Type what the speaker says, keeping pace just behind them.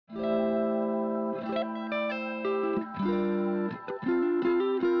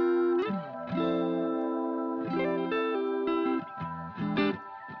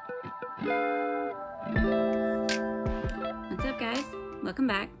welcome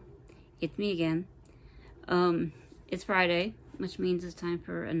back. It's me again. It's Friday, which means it's time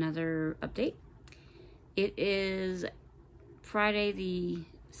for another update. It is Friday the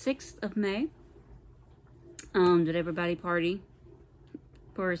 6th of May. Did everybody party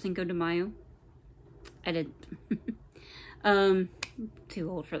for Cinco de Mayo? I did. Too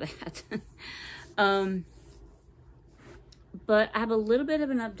old for that. But I have a little bit of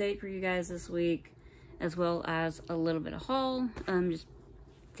an update for you guys this week, as well as a little bit of haul, just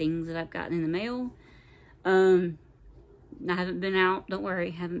things that I've gotten in the mail. I haven't been out, don't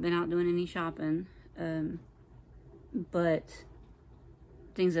worry, haven't been out doing any shopping, but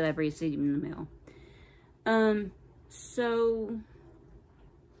things that I've received in the mail. So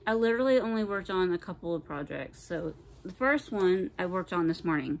I literally only worked on a couple of projects. So the first one I worked on this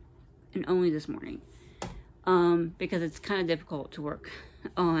morning, and only this morning, because it's kind of difficult to work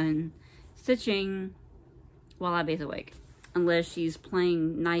on stitching while Abby's awake, unless she's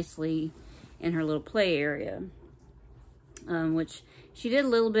playing nicely in her little play area, which she did a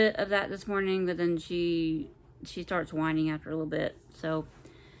little bit of that this morning, but then she starts whining after a little bit. So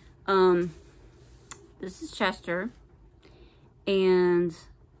this is Chester, and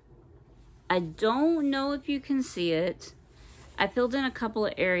I don't know if you can see it. I filled in a couple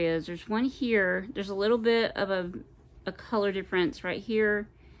of areas. There's one here. There's a little bit of a color difference right here,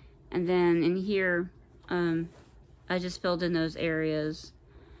 and then in here, I just filled in those areas.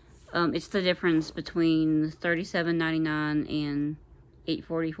 It's the difference between $37.99 and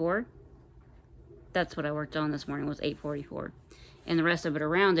 $8.44. That's what I worked on this morning, was $8.44, and the rest of it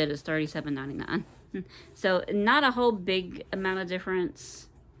around it is $37.99. So not a whole big amount of difference,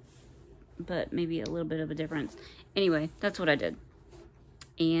 but maybe a little bit of a difference. Anyway, that's what I did,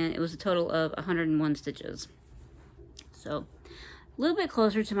 and it was a total of 101 stitches. So a little bit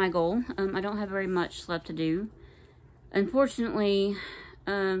closer to my goal. I don't have very much left to do. Unfortunately,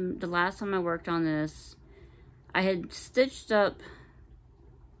 the last time I worked on this, I had stitched up,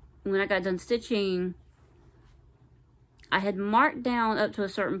 when I got done stitching, I had marked down up to a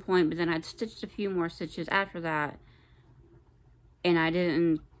certain point, but then I'd stitched a few more stitches after that, and I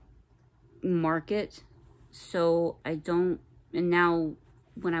didn't mark it. So I don't, and now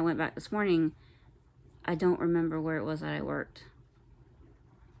when I went back this morning, I don't remember where it was that I worked.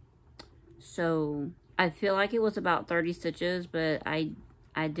 So I feel like it was about 30 stitches, but I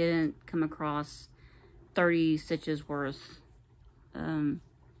didn't come across 30 stitches worth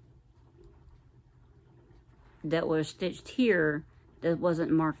that were stitched here that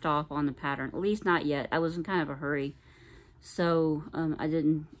wasn't marked off on the pattern, at least not yet. I was in kind of a hurry, so I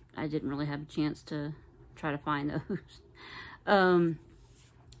didn't really have a chance to try to find those.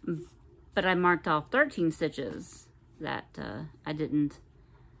 But I marked off 13 stitches that I didn't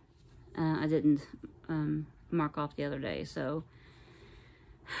mark off the other day. So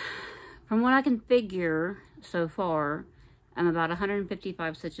from what I can figure so far, I'm about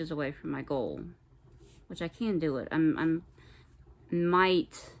 155 stitches away from my goal, which I can do it. I'm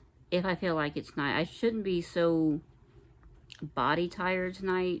might, if I feel like it's night. I shouldn't be so body tired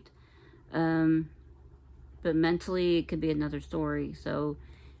tonight, but mentally it could be another story. So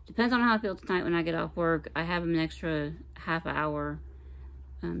depends on how I feel tonight when I get off work. I have an extra half an hour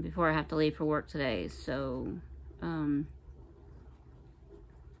before I have to leave for work today. So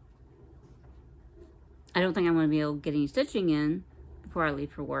I don't think I'm going to be able to get any stitching in before I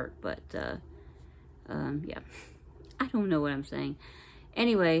leave for work, but yeah, I don't know what I'm saying.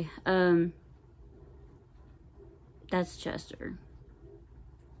 Anyway, that's Chester.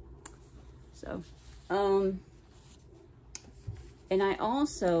 So, and I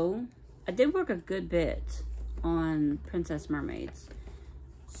did work a good bit on Princess Mermaids.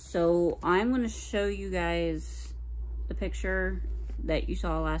 So I'm going to show you guys the picture that you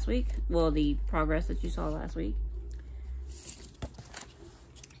saw last week. Well, the progress that you saw last week.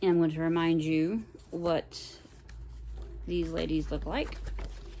 And I'm going to remind you what these ladies look like.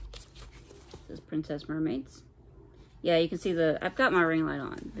 This is Princess Mermaids. Yeah, you can see I've got my ring light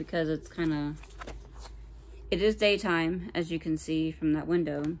on because it's it is daytime, as you can see from that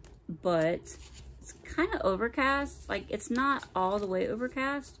window, but it's kind of overcast. Like, it's not all the way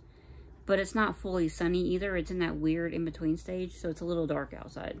overcast, but it's not fully sunny either. It's in that weird in-between stage, so it's a little dark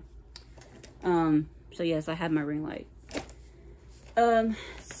outside. So yes, I have my ring light.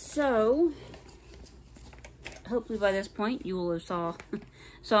 So hopefully by this point you will have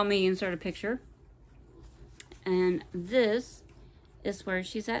saw me insert a picture. And this is where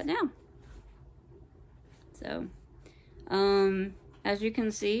she's at now. So, as you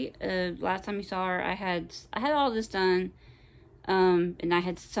can see, last time you saw her, I had all this done, and I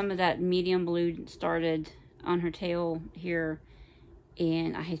had some of that medium blue started on her tail here,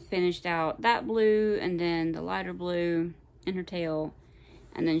 And I had finished out that blue and then the lighter blue in her tail.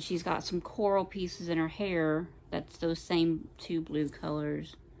 And then she's got some coral pieces in her hair. That's those same two blue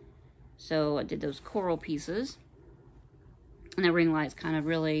colors. So I did those coral pieces. And the ring light's kind of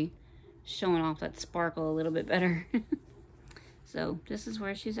really showing off that sparkle a little bit better. So this is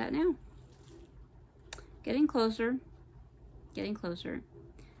where she's at now. Getting closer. Getting closer.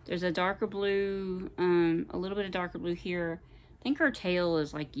 There's a darker blue, a little bit of darker blue here. I think her tail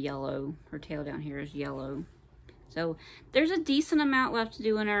is like yellow. Her tail down here is yellow. So there's a decent amount left to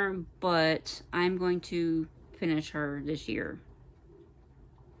do in her, but I'm going to finish her this year.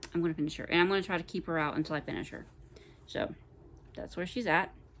 I'm going to finish her. And I'm going to try to keep her out until I finish her. So that's where she's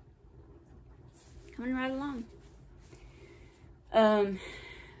at. Coming right along.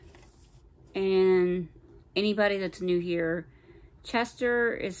 And anybody that's new here,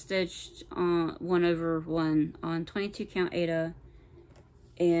 Chester is stitched 1/1 on 22 count Aida,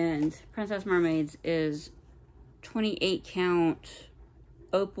 and Princess Mermaids is 28 count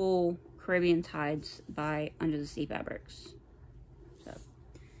Opal Caribbean Tides by Under the Sea Fabrics.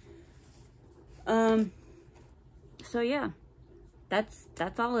 So yeah, that's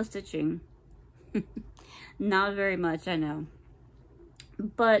all the stitching. Not very much, I know,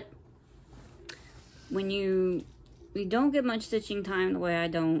 but when you don't get much stitching time the way I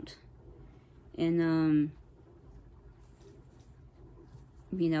don't, and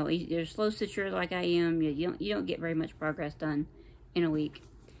you know, you're a slow stitcher like I am, you don't get very much progress done in a week.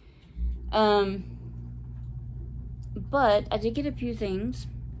 But I did get a few things,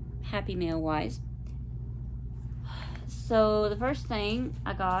 Happy Mail wise. So the first thing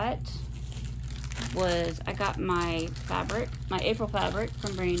I got was my fabric, my April fabric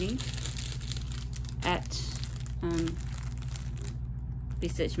from Brandy at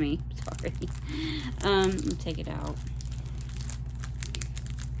Stitch Me. Sorry. Let me take it out.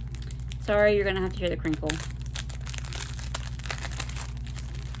 Sorry, you're gonna have to hear the crinkle.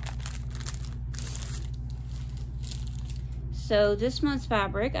 So this month's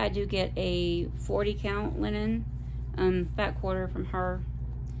fabric, I do get a 40 count linen fat quarter from her,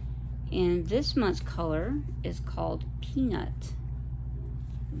 and this month's color is called Peanut.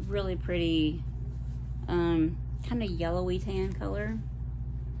 Really pretty, kind of yellowy tan color.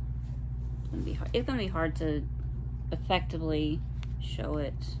 It's gonna be hard to effectively show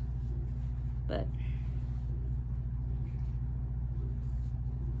it, but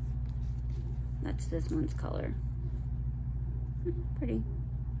that's this month's color. Pretty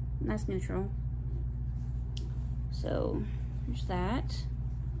nice neutral. So there's that.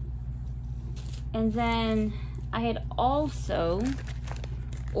 And then I had also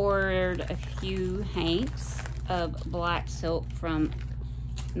ordered a few hanks of black silk from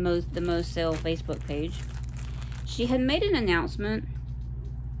the Most Sale Facebook page. She had made an announcement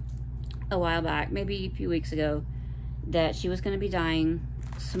a while back, maybe a few weeks ago, that she was going to be dyeing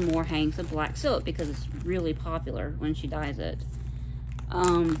some more hanks of black silk because it's really popular when she dyes it.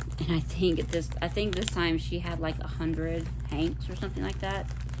 And I think this time she had like 100 hanks or something like that.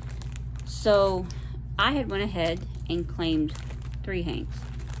 So I had went ahead and claimed 3 hanks.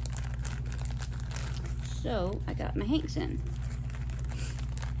 So I got my hanks in.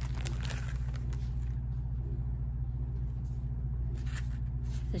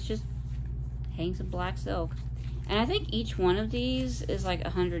 It's just hanks of black silk. And I think each one of these is like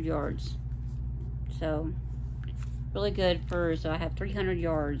 100 yards. So really good so I have 300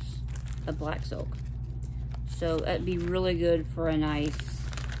 yards of black silk. So that'd be really good for a nice,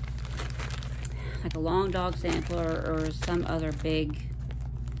 like a long dog sampler or some other big,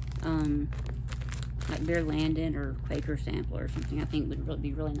 like Bear Landon or Quaker sampler or something. I think would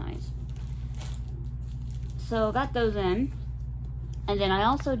be really nice. So got those in. And then I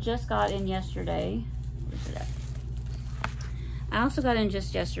also just got in yesterday, where's it at? I also got in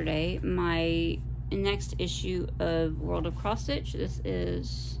just yesterday my next issue of World of Cross Stitch. This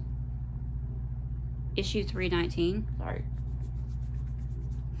is issue 319. Sorry.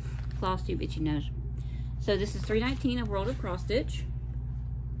 Flosstube, itchy nose. So this is 319 of World of Cross Stitch.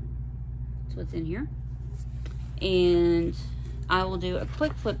 That's what's in here. And I will do a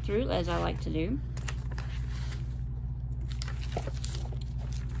quick flip through as I like to do.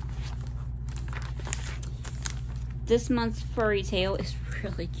 This month's furry tail is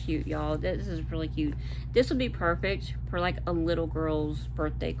really cute, y'all. This is really cute. This would be perfect for like a little girl's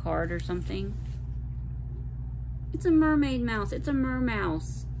birthday card or something. It's a mermaid mouse. It's a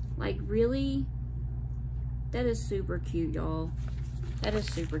mermouse. Like, really? That is super cute, y'all. That is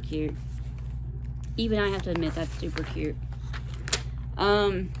super cute. Even I have to admit that's super cute.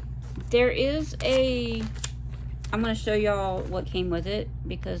 There is a I'm going to show y'all what came with it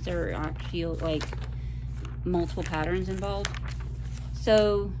because there are actually like multiple patterns involved.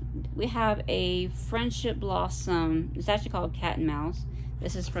 So we have a Friendship Blossom. It's actually called Cat and Mouse.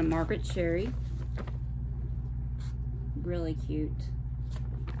 This is from Margaret Cherry. Really cute.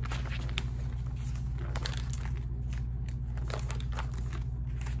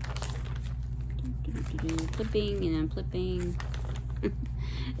 Flipping and unflipping.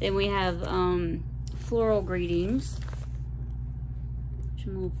 Then we have Floral Greetings.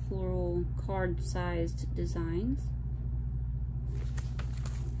 Some little floral card-sized designs.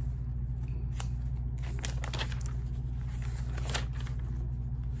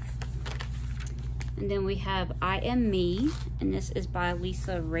 And then we have I Am Me, and this is by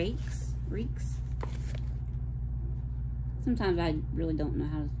Lisa Reeks. Sometimes I really don't know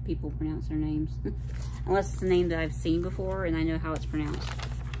how people pronounce their names. Unless it's a name that I've seen before and I know how it's pronounced.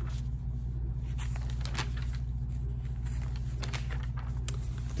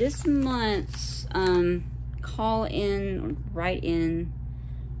 This month's call in, or write in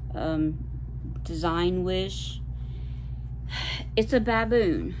design wish, it's a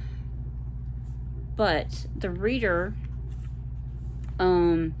baboon. But the reader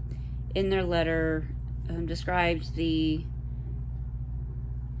in their letter describes the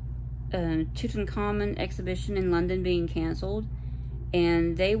Tutankhamun exhibition in London being canceled,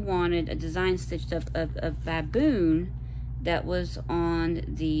 and they wanted a design stitched up of a baboon that was on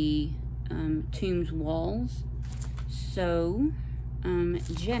the tomb's walls. So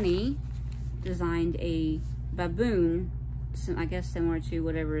Jenny designed a baboon, I guess similar to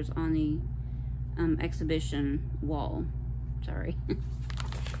whatever is on the exhibition wall. Sorry.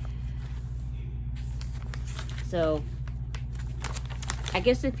 So I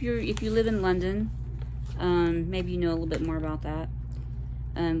guess if you live in London, maybe you know a little bit more about that.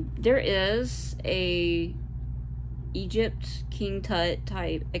 There is a Egypt King Tut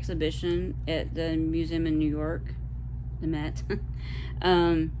type exhibition at the museum in New York, the Met.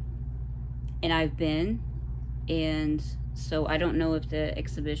 And I've been, and so I don't know if the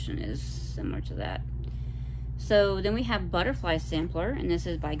exhibition is similar to that. So then we have Butterfly Sampler, and this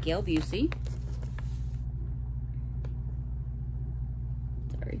is by Gail Busey.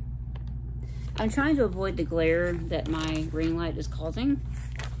 Sorry. I'm trying to avoid the glare that my ring light is causing.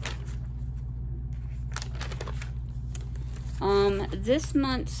 This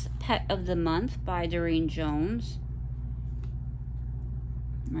month's Pet of the Month by Doreen Jones.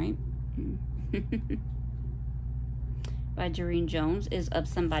 Right? By Doreen Jones is of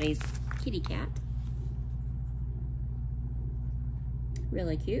somebody's kitty cat.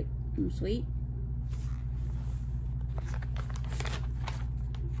 Really cute and sweet.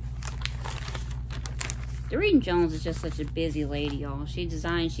 Doreen Jones is just such a busy lady, y'all. She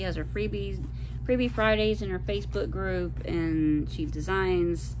has her freebie Fridays in her Facebook group, and she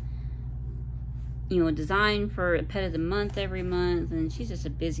designs, you know, a design for a Pet of the Month every month, and she's just a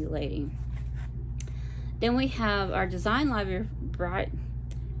busy lady. Then we have our design library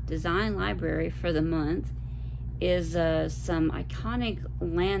for the month is some iconic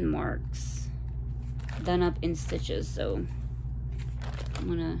landmarks done up in stitches. So I'm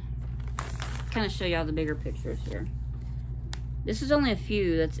gonna kind of show y'all the bigger pictures here. This is only a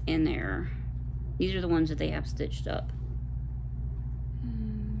few that's in there. These are the ones that they have stitched up.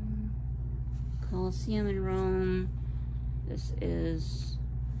 Colosseum in Rome. This is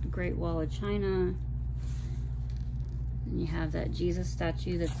the Great Wall of China. And you have that Jesus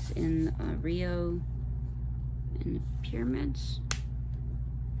statue that's in Rio, and the pyramids.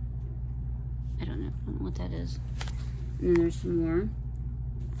 I don't know what that is. And then there's some more.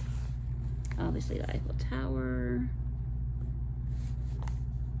 Obviously the Eiffel Tower.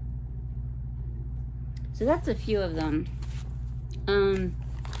 So that's a few of them.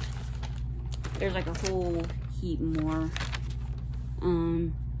 There's like a whole heap more.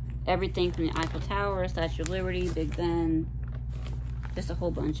 Everything from the Eiffel Tower, Statue of Liberty, Big Ben, just a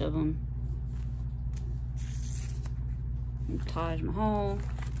whole bunch of them. And Taj Mahal.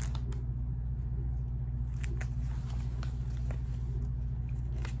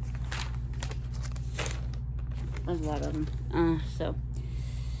 There's a lot of them.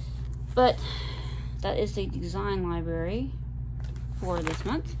 But that is the design library for this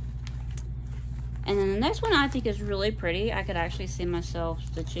month. And then the next one I think is really pretty. I could actually see myself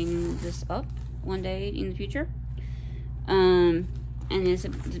stitching this up one day in the future. And it's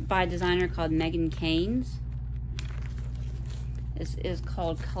by a designer called Megan Keynes. This is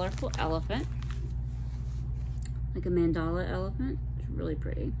called Colorful Elephant. Like a mandala elephant. It's really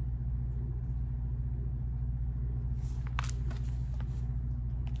pretty.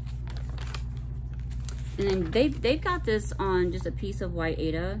 And then they've got this on just a piece of white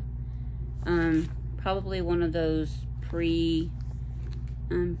Aida. Probably one of those pre-stretched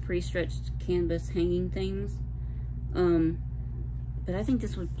canvas hanging things. But I think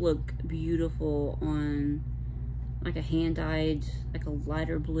this would look beautiful on like a hand-dyed, like a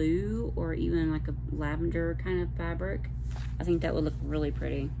lighter blue, or even like a lavender kind of fabric. I think that would look really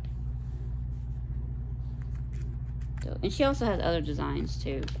pretty. So, and she also has other designs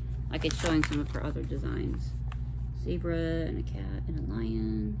too. Like it's showing some of her other designs. Zebra and a cat and a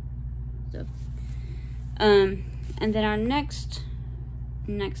lion. So, and then our next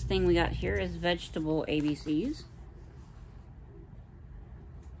thing we got here is vegetable ABCs.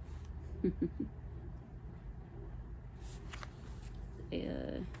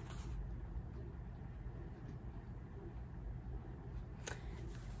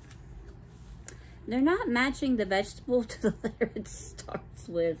 They're not matching the vegetable to the letter it starts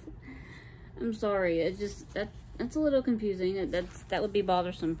with. I'm sorry, it's just that's a little confusing. That would be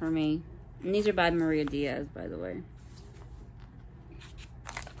bothersome for me. And these are by Maria Diaz, by the way.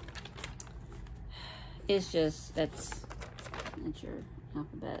 It's just that's your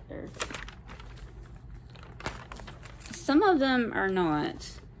alphabet there. Some of them are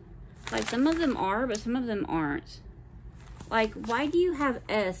not. Like some of them are, but some of them aren't. Like, why do you have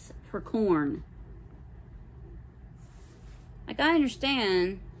S for corn? Like, I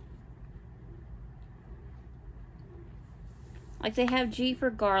understand. Like, they have G for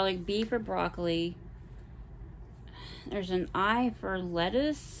garlic, B for broccoli. There's an I for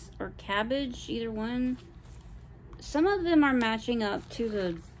lettuce or cabbage, either one. Some of them are matching up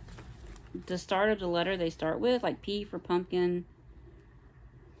to the start of the letter they start with, like P for pumpkin.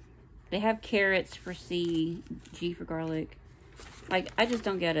 They have carrots for C, G for garlic. Like, I just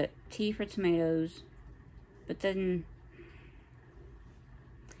don't get it. T for tomatoes. But then,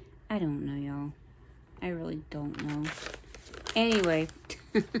 I don't know, y'all. I really don't know. Anyway,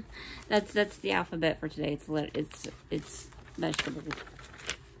 that's the alphabet for today. It's vegetables.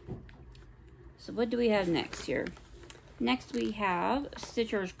 So what do we have next here? Next we have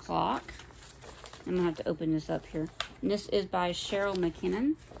Stitcher's Clock. I'm gonna have to open this up here. And this is by Cheryl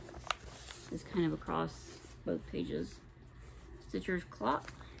McKinnon. It's kind of across both pages. Stitcher's Clock.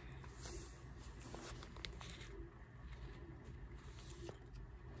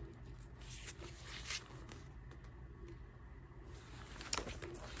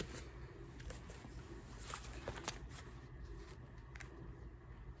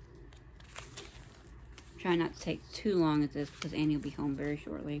 Try not to take too long at this because Annie will be home very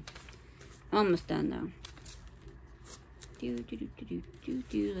shortly. Almost done though.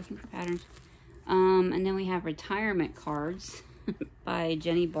 Looking for patterns. And then we have Retirement Cards by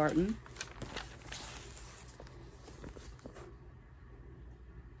Jenny Barton.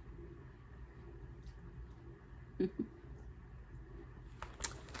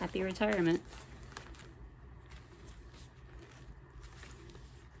 Happy retirement.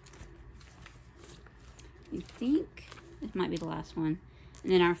 I think this might be the last one.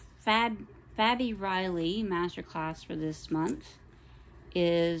 And then our Fabby Riley masterclass for this month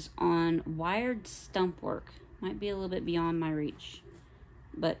is on wired stump work. Might be a little bit beyond my reach,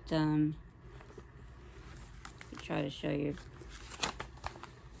 but I'll try to show you.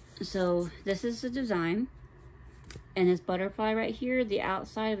 So this is the design, and this butterfly right here, the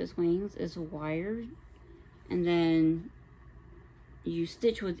outside of its wings is wired, and then you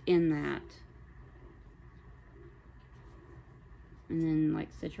stitch within that. And then like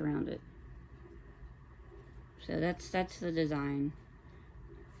stitch around it. So that's the design.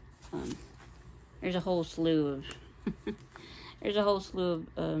 There's a whole slew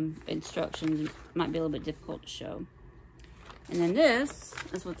of instructions. It might be a little bit difficult to show. And then this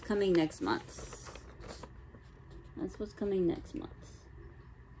is what's coming next month. That's what's coming next month.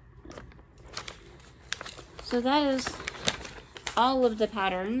 So that is all of the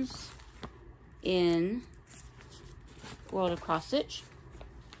patterns in World of Cross Stitch.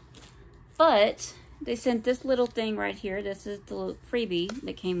 But they sent this little thing right here. This is the freebie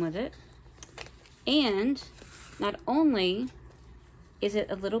that came with it. And not only is it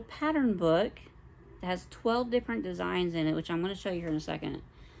a little pattern book that has 12 different designs in it, which I'm going to show you here in a second,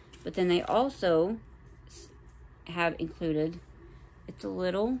 but then they also have included, it's a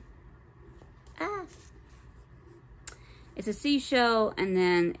little, it's a seashell and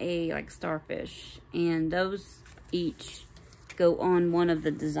then a like starfish, and those each go on one of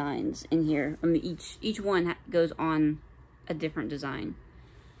the designs in here. I mean, each one goes on a different design.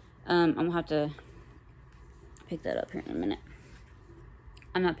 I'm gonna have to pick that up here in a minute.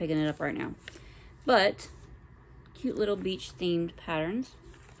 I'm not picking it up right now, but cute little beach themed patterns.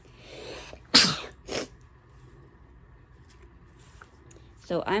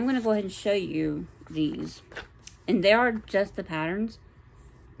 So I'm going to go ahead and show you these. And they are just the patterns,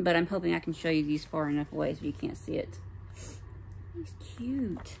 but I'm hoping I can show you these far enough away so you can't see it. These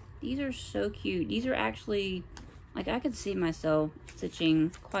cute. These are so cute. These are actually, like, I could see myself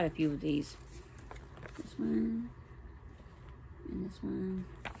stitching quite a few of these. This one. And this one.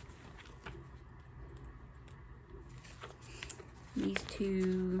 These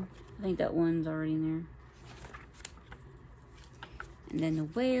two. I think that one's already in there. And then the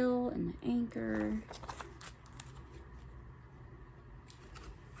whale and the anchor.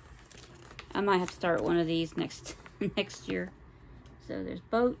 I might have to start one of these next year. So there's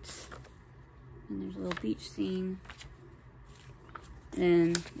boats. And there's a little beach scene.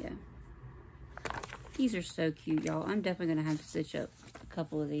 And yeah. These are so cute, y'all. I'm definitely going to have to stitch up a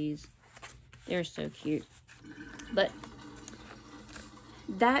couple of these. They're so cute. But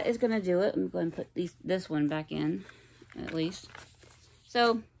that is going to do it. I'm going to put this one back in, at least.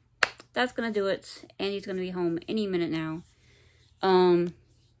 So, that's going to do it. Andy's going to be home any minute now.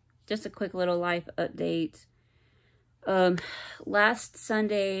 Just a quick little life update. Last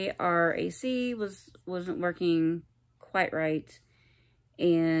Sunday, our AC wasn't working quite right.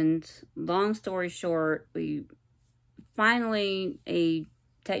 And long story short, a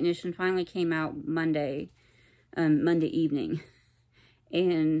technician finally came out Monday evening.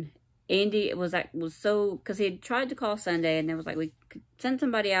 And Andy was so, because he had tried to call Sunday, and it was like, we could send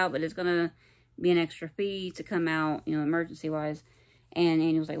somebody out, but it's going to be an extra fee to come out, you know, emergency-wise. And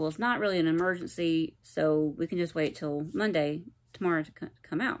Andy was like, well, it's not really an emergency, so we can just wait till Monday, tomorrow, to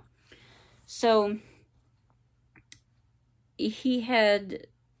come out. So, they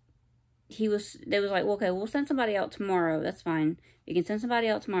was like, well, okay, we'll send somebody out tomorrow. That's fine. You can send somebody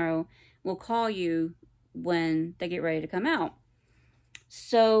out tomorrow. We'll call you when they get ready to come out.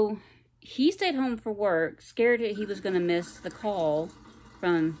 So, he stayed home for work, scared that he was going to miss the call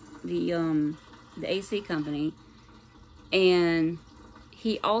from the AC company. And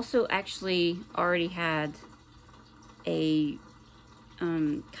he also actually already had a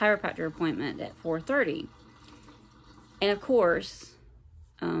chiropractor appointment at 4:30. And of course,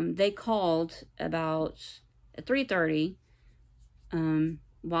 they called about at 3:30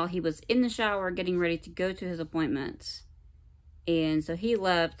 while he was in the shower getting ready to go to his appointments. And so he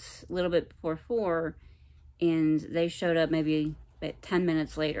left a little bit before 4, and they showed up maybe about 10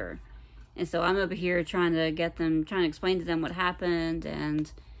 minutes later. And so I'm over here trying to explain to them what happened.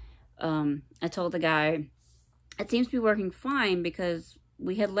 And I told the guy, it seems to be working fine, because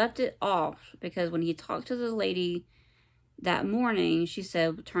we had left it off, because when he talked to the lady that morning, she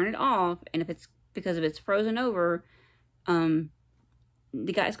said, turn it off, and if it's frozen over, the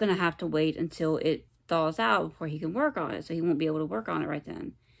guy's going to have to wait until it thaws out before he can work on it, so he won't be able to work on it right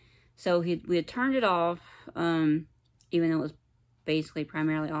then. So we had turned it off, even though it was basically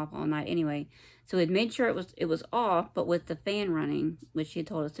primarily off all night anyway. So we had made sure it was off, but with the fan running, which he had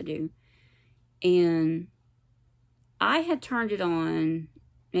told us to do. And I had turned it on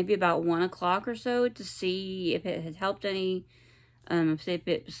maybe about 1 o'clock or so to see if it had helped any, if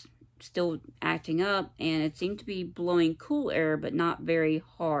it was still acting up, and it seemed to be blowing cool air, but not very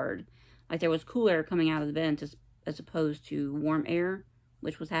hard. Like there was cool air coming out of the vent as opposed to warm air,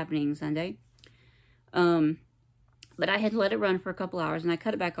 which was happening Sunday. But I had let it run for a couple hours, and I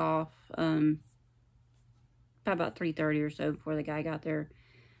cut it back off about 3:30 or so before the guy got there.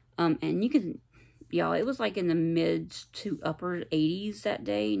 And you can, y'all, it was like in the mid to upper 80s that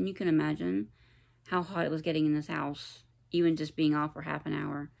day, and you can imagine how hot it was getting in this house, even just being off for half an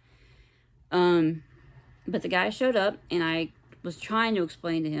hour. But the guy showed up, and I was trying to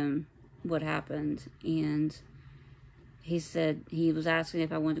explain to him what happened, and he said, he was asking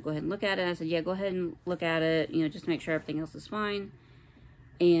if I wanted to go ahead and look at it. I said, yeah, go ahead and look at it, you know, just to make sure everything else is fine.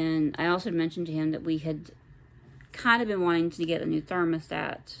 And I also mentioned to him that we had kind of been wanting to get a new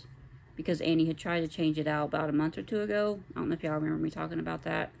thermostat, because Annie had tried to change it out about a month or 2 ago. I don't know if y'all remember me talking about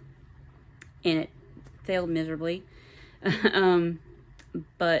that. And it failed miserably.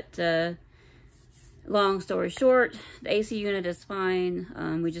 But long story short, the AC unit is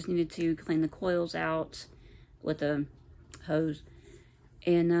fine. We just needed to clean the coils out with a hose.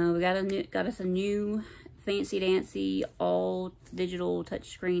 And we got us a new fancy dancy all digital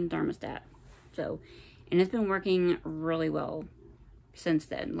touchscreen thermostat. So, and it's been working really well since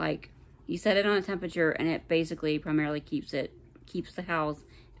then. Like, you set it on a temperature, and it basically primarily keeps the house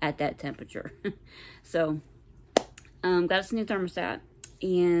at that temperature. So, got us a new thermostat.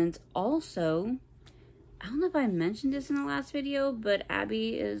 And also, I don't know if I mentioned this in the last video, but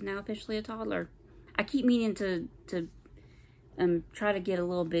Abby is now officially a toddler. I keep meaning to try to get a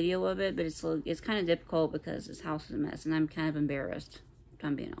little video of it, but it's kind of difficult because this house is a mess, and I'm kind of embarrassed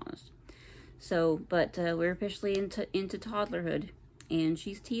I'm being honest. So, but we're officially into toddlerhood, and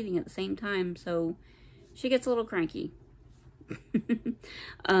she's teething at the same time, so she gets a little cranky.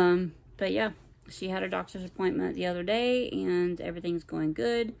 But yeah, she had her doctor's appointment the other day, and everything's going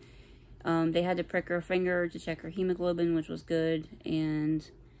good. They had to prick her finger to check her hemoglobin, which was good, and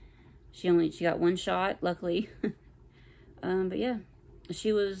she got one shot, luckily. But yeah,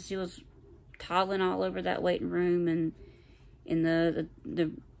 she was toddling all over that waiting room, and in the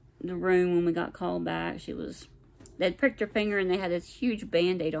room when we got called back, they'd pricked her finger and they had this huge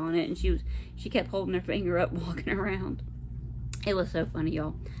Band-Aid on it, and she kept holding her finger up walking around. It was so funny,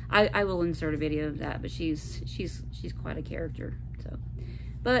 y'all. I will insert a video of that, but she's quite a character. So,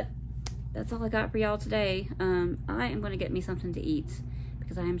 but that's all I got for y'all today. I am going to get me something to eat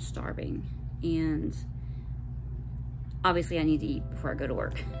because I am starving, and obviously I need to eat before I go to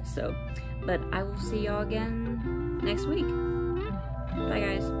work. So, but I will see y'all again next week. Bye,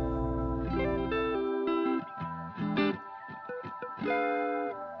 guys.